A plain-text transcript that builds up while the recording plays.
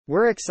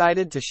We're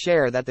excited to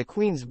share that the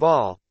Queen's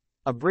Ball,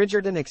 a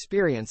Bridgerton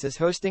experience, is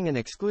hosting an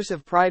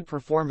exclusive Pride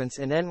performance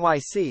in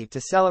NYC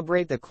to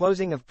celebrate the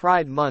closing of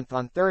Pride Month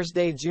on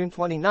Thursday, June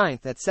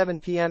 29th at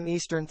 7 p.m.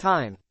 Eastern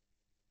Time.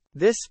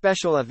 This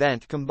special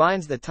event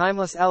combines the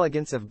timeless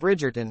elegance of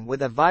Bridgerton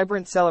with a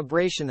vibrant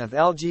celebration of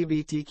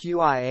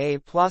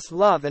LGBTQIA+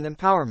 love and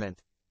empowerment.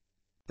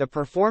 The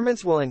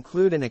performance will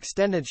include an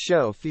extended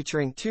show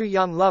featuring two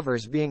young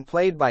lovers being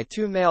played by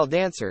two male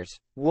dancers,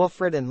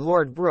 Wilfred and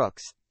Lord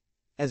Brooks,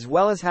 as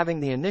well as having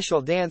the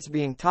initial dance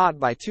being taught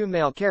by two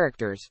male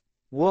characters,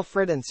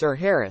 Wilfred and Sir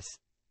Harris,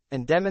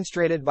 and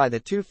demonstrated by the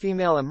two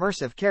female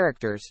immersive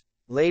characters,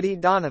 Lady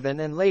Donovan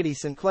and Lady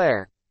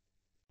Sinclair.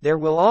 There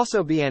will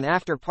also be an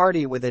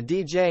after-party with a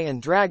DJ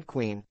and drag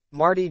queen,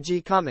 Marty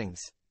G.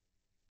 Cummings.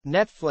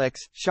 Netflix,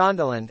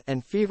 Shondaland,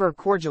 and Fever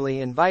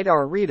cordially invite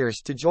our readers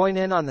to join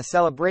in on the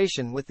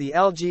celebration with the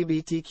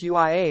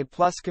LGBTQIA+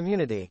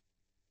 community.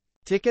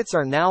 Tickets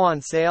are now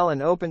on sale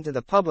and open to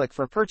the public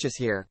for purchase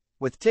here,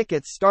 with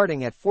tickets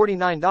starting at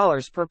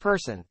 $49 per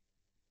person.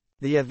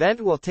 The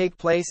event will take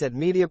place at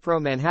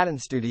MediaPro Manhattan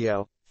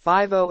Studio,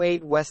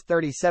 508 West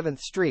 37th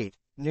Street,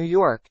 New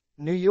York,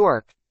 New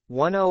York,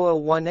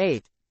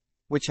 10018,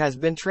 which has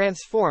been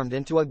transformed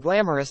into a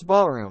glamorous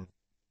ballroom.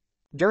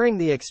 During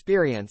the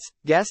experience,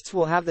 guests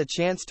will have the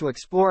chance to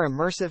explore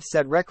immersive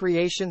set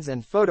recreations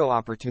and photo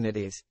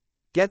opportunities,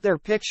 get their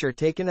picture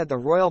taken at the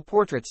Royal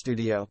Portrait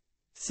Studio,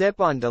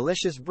 sip on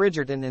delicious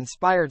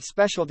Bridgerton-inspired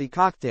specialty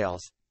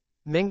cocktails,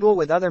 mingle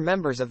with other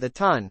members of the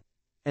ton,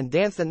 and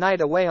dance the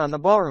night away on the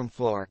ballroom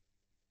floor.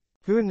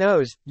 Who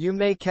knows, you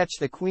may catch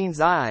the Queen's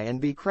eye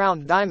and be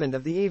crowned Diamond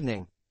of the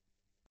Evening.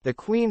 The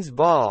Queen's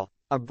Ball,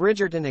 a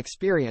Bridgerton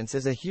experience,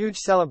 is a huge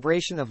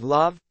celebration of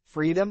love,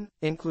 freedom,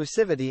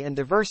 inclusivity and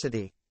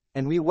diversity,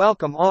 and we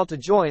welcome all to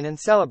join and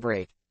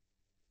celebrate.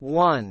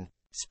 1.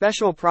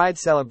 Special Pride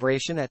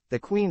celebration at The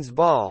Queen's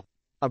Ball,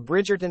 a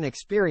Bridgerton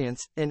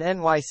experience, in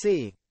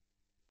NYC.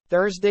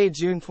 Thursday,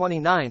 June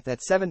 29th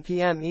at 7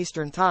 p.m.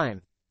 Eastern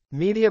Time.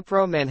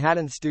 MediaPro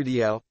Manhattan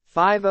Studio,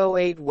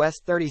 508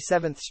 West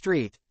 37th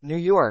Street, New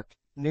York,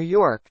 New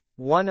York,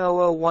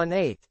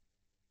 10018.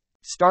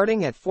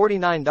 Starting at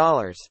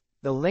 $49.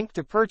 The link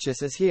to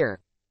purchase is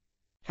here.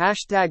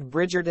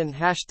 #Bridgerton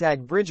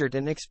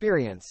 #Bridgerton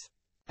Experience.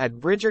 At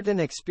Bridgerton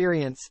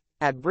Experience,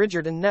 at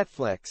Bridgerton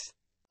Netflix.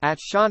 At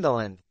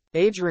Shondaland.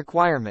 Age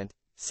requirement,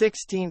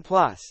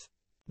 16+.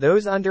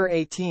 Those under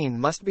 18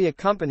 must be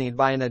accompanied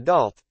by an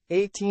adult,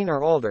 18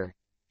 or older,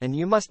 and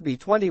you must be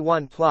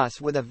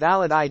 21+ with a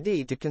valid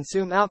ID to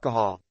consume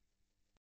alcohol.